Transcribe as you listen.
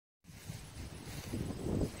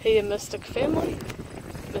Hey Mystic family,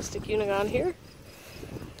 Mystic Unigon here.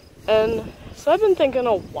 And so I've been thinking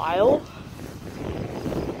a while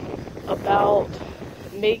about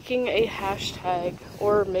making a hashtag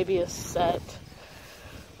or maybe a set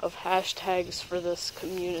of hashtags for this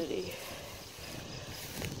community.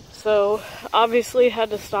 So obviously had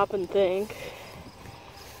to stop and think,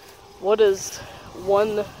 what is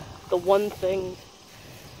the one thing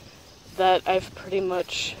that I've pretty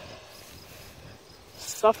much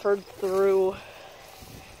suffered through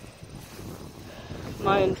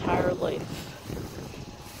my entire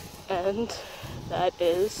life, and that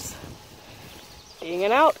is being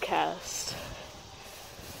an outcast.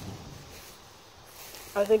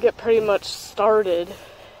 I think it pretty much started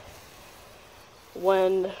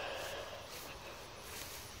when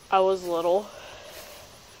I was little,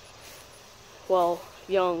 well,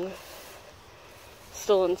 young,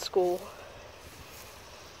 still in school.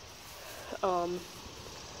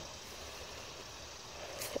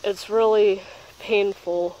 It's really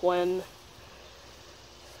painful when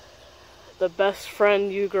the best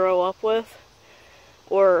friend you grow up with,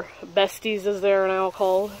 or besties as they're now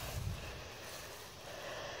called,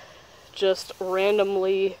 just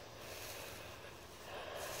randomly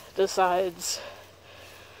decides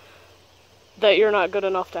that you're not good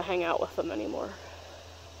enough to hang out with them anymore.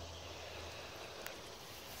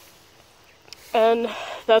 And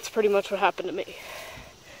that's pretty much what happened to me.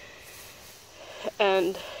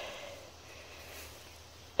 And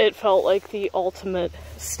it felt like the ultimate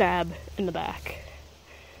stab in the back.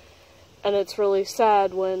 And it's really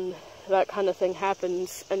sad when that kind of thing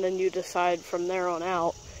happens and then you decide from there on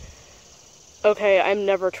out, okay, I'm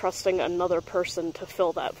never trusting another person to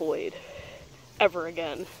fill that void ever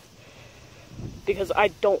again, because I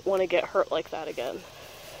don't want to get hurt like that again.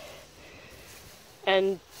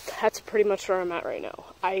 And that's pretty much where I'm at right now.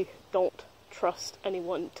 I don't trust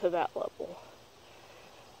anyone to that level.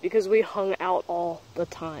 Because we hung out all the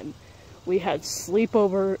time. We had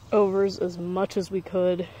sleepovers as much as we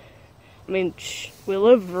could. I mean, we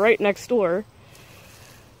lived right next door.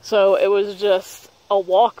 So it was just a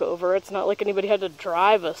walkover. It's not like anybody had to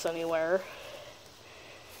drive us anywhere.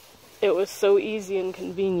 It was so easy and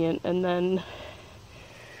convenient. And then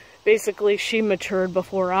basically she matured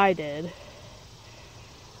before I did,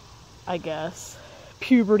 I guess.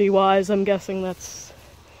 Puberty-wise, I'm guessing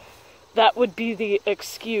that would be the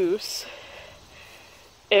excuse,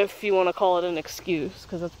 if you want to call it an excuse,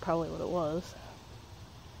 because that's probably what it was.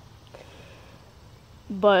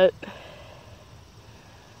 But,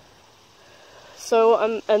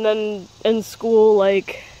 so, and then in school,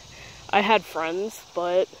 like, I had friends,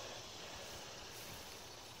 but,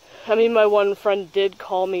 I mean, my one friend did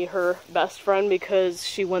call me her best friend because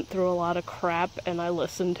she went through a lot of crap, and I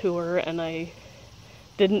listened to her, and I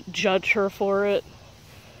didn't judge her for it.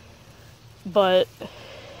 But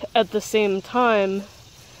at the same time,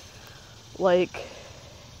 like,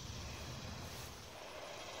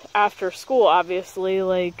 after school, obviously,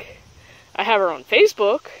 like, I have her on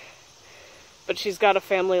Facebook, but she's got a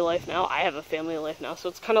family life now. I have a family life now. So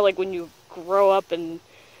it's kind of like when you grow up and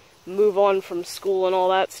move on from school and all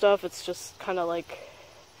that stuff, it's just kind of like,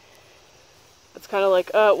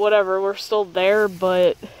 whatever, we're still there,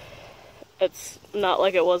 but it's not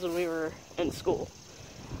like it was when we were in school.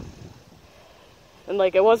 And,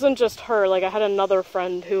 like, it wasn't just her. Like, I had another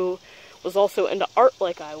friend who was also into art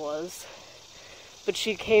like I was. But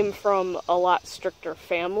she came from a lot stricter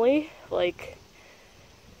family. Like,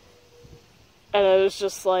 and it was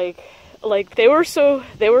just like they were so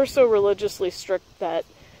religiously strict that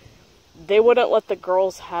they wouldn't let the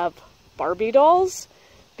girls have Barbie dolls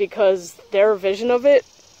because their vision of it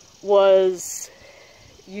was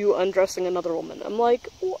you undressing another woman. I'm like,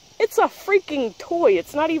 well, it's a freaking toy.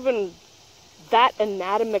 It's not even that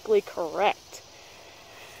anatomically correct.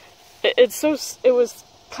 It was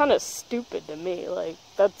kind of stupid to me, like,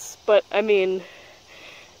 but I mean,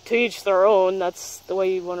 to each their own. That's the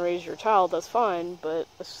way you want to raise your child, that's fine, but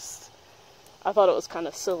it's just, I thought it was kind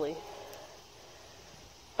of silly.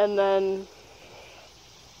 And then,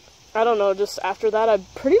 I don't know, just after that, I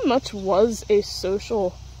pretty much was a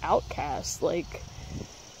social outcast. Like,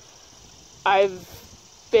 I've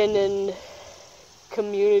been in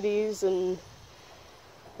communities and,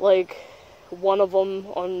 like, one of them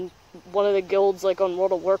on one of the guilds, like, on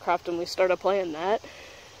World of Warcraft, and we started playing that.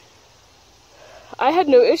 I had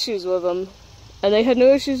no issues with them, and they had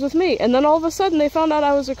no issues with me. And then all of a sudden, they found out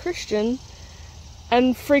I was a Christian,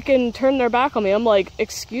 and freaking turned their back on me. I'm like,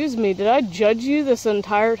 excuse me, did I judge you this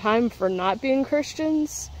entire time for not being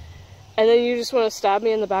Christians? And then you just want to stab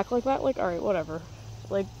me in the back like that? Like, alright, whatever.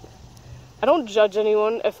 Like, I don't judge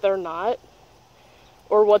anyone if they're not.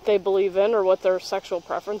 or what they believe in, or what their sexual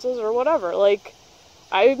preferences, or whatever. Like,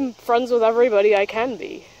 I'm friends with everybody I can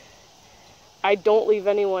be. I don't leave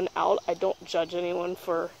anyone out. I don't judge anyone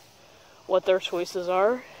for what their choices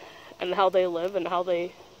are, and how they live, and how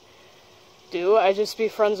they do. I just be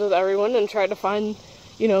friends with everyone and try to find,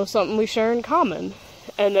 you know, something we share in common,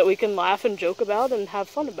 and that we can laugh and joke about and have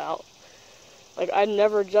fun about. Like, I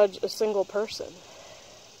never judge a single person.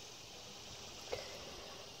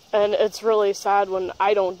 And it's really sad when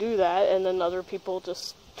I don't do that, and then other people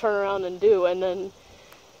just turn around and do, and then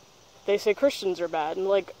they say Christians are bad. And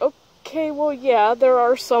like, okay, well, yeah, there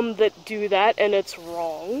are some that do that, and it's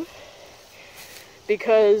wrong.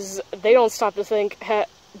 Because they don't stop to think,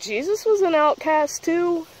 Jesus was an outcast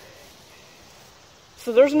too.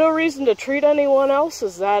 So there's no reason to treat anyone else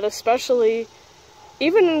as that, especially,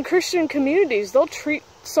 even in Christian communities, they'll treat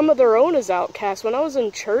some of their own as outcasts. When I was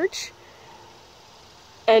in church,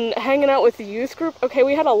 and hanging out with the youth group, okay,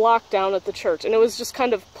 we had a lockdown at the church, and it was just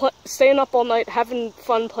kind of staying up all night, having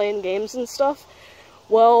fun playing games and stuff.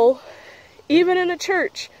 Well, even in a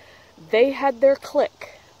church, they had their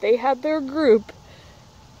clique. They had their group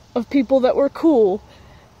of people that were cool,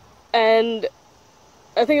 and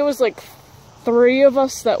I think it was like 3 of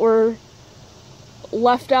us that were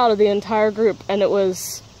left out of the entire group, and it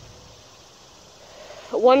was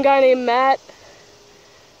one guy named Matt,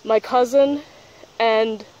 my cousin,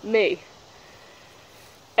 and me.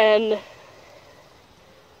 And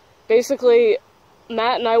basically,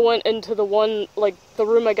 Matt and I went into the one, like, the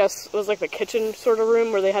room, I guess, was like the kitchen sort of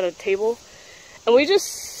room where they had a table. And we just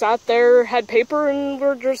sat there, had paper, and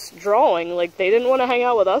were just drawing. Like, they didn't want to hang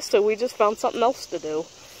out with us, so we just found something else to do.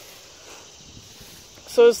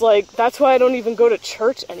 So it's like, that's why I don't even go to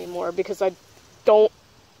church anymore, because I don't,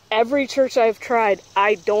 every church I've tried,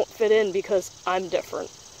 I don't fit in because I'm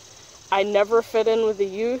different. I never fit in with the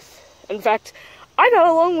youth. In fact, I got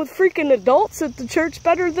along with freaking adults at the church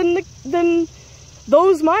better than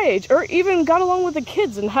those my age, or even got along with the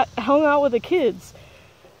kids and hung out with the kids.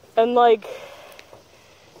 And like,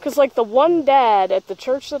 because like the one dad at the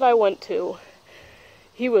church that I went to,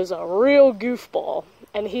 he was a real goofball,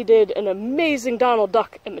 and he did an amazing Donald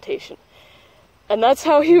Duck imitation. And that's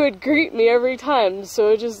how he would greet me every time, so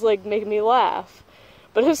it just like made me laugh.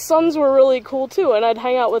 But his sons were really cool too, and I'd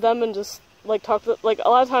hang out with them and just like talk to, like, a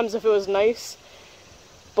lot of times if it was nice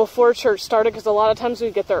before church started, because a lot of times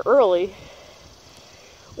we'd get there early,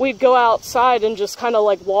 we'd go outside and just kind of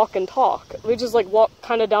like walk and talk. We'd just like walk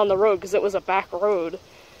kind of down the road, because it was a back road,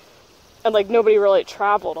 and like nobody really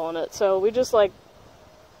traveled on it, so we just like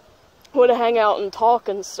would hang out and talk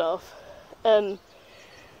and stuff.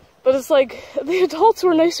 But it's like, the adults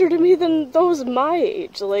were nicer to me than those my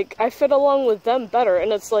age. Like, I fit along with them better.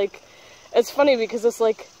 And it's like, it's funny because it's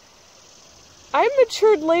like, I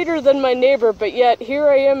matured later than my neighbor, but yet here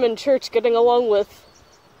I am in church getting along with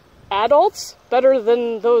adults better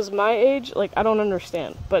than those my age. Like, I don't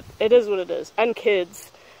understand. But it is what it is. And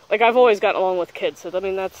kids. Like, I've always gotten along with kids. So, I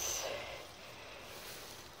mean, that's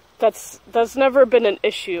never been an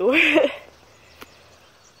issue.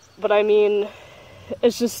 But I mean,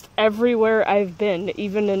 it's just everywhere I've been,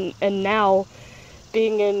 even and now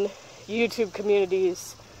being in YouTube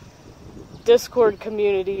communities, Discord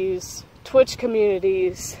communities, Twitch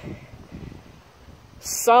communities.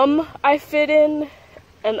 Some I fit in,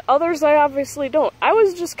 and others I obviously don't. I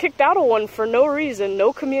was just kicked out of one for no reason,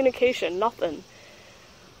 no communication, nothing.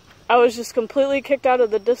 I was just completely kicked out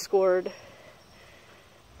of the Discord,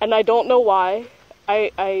 and I don't know why.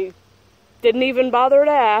 I didn't even bother to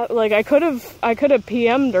ask. Like, I could have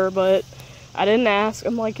PM'd her, but I didn't ask.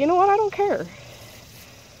 I'm like, you know what, I don't care.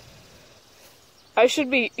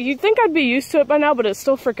 You'd think I'd be used to it by now, but it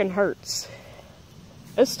still freaking hurts.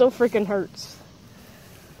 It still freaking hurts.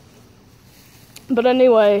 But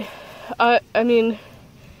anyway, I mean,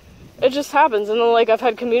 it just happens. And then, like, I've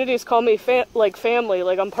had communities call me, family,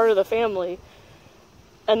 like I'm part of the family,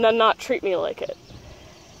 and then not treat me like it.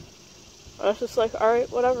 I was just like, alright,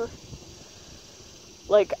 whatever.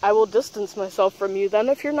 Like, I will distance myself from you then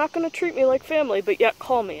if you're not going to treat me like family, but yet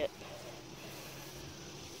call me it.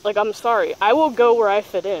 Like, I'm sorry. I will go where I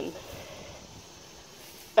fit in.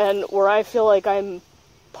 And where I feel like I'm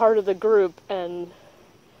part of the group and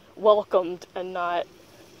welcomed and not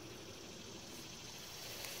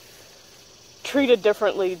treated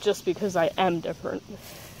differently just because I am different.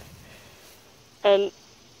 And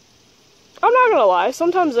I'm not gonna lie,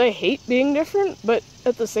 sometimes I hate being different, but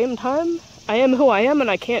at the same time, I am who I am and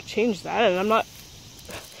I can't change that, and I'm not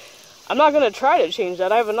gonna try to change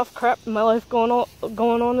that. I have enough crap in my life going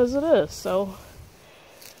on as it is, so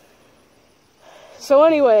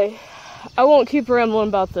anyway, I won't keep rambling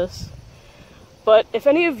about this. But if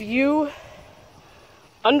any of you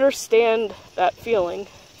understand that feeling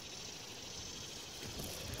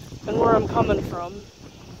and where I'm coming from,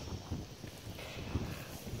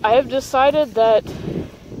 I have decided that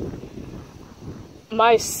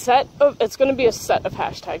it's going to be a set of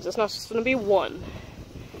hashtags. It's not just going to be one.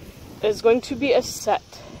 It's going to be a set.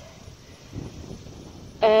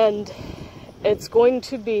 And it's going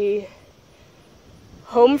to be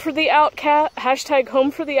Home for the Outcast, hashtag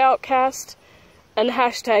Home for the Outcast, and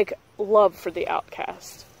hashtag Love for the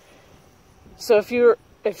Outcast. So if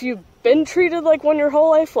you've been treated like one your whole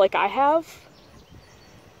life, like I have,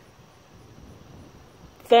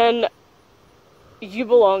 then you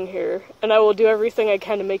belong here, and I will do everything I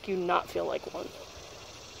can to make you not feel like one.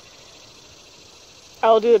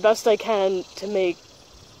 I will do the best I can to make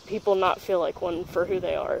people not feel like one for who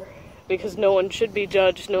they are, because no one should be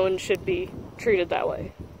judged, no one should be treated that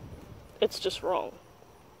way. It's just wrong.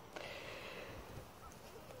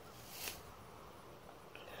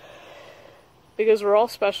 Because we're all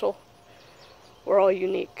special, we're all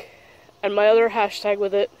unique. And my other hashtag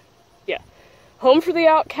with it, yeah, Home for the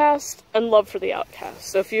Outcast and Love for the Outcast.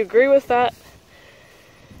 So if you agree with that,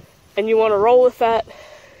 and you want to roll with that,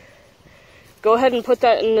 go ahead and put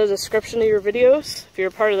that in the description of your videos if you're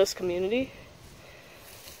a part of this community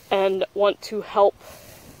and want to help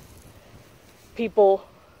people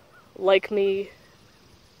like me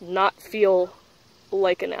not feel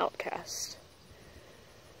like an outcast.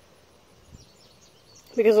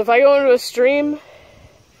 Because if I go into a stream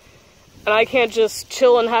and I can't just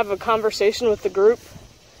chill and have a conversation with the group,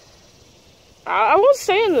 I won't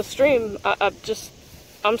stay in the stream.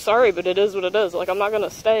 I'm sorry, but it is what it is. Like, I'm not gonna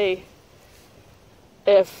stay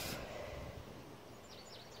if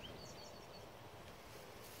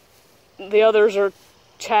the others are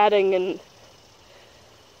chatting and,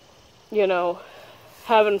 you know,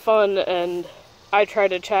 having fun, and I try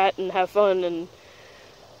to chat and have fun, and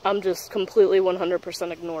I'm just completely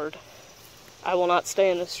 100% ignored. I will not stay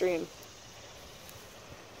in the stream.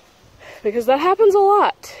 Because that happens a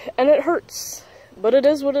lot, and it hurts, but it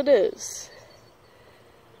is what it is.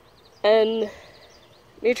 And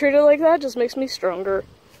me treated like that just makes me stronger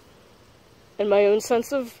in my own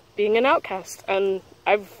sense of being an outcast. And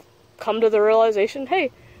I've come to the realization,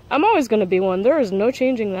 hey, I'm always going to be one. There is no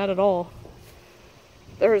changing that at all.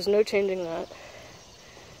 There is no changing that.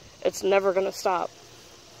 It's never going to stop.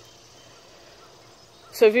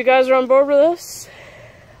 So if you guys are on board with this,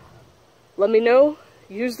 let me know.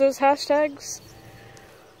 Use those hashtags.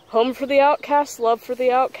 Home for the Outcast, Love for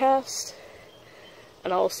the Outcast.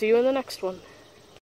 And I will see you in the next one.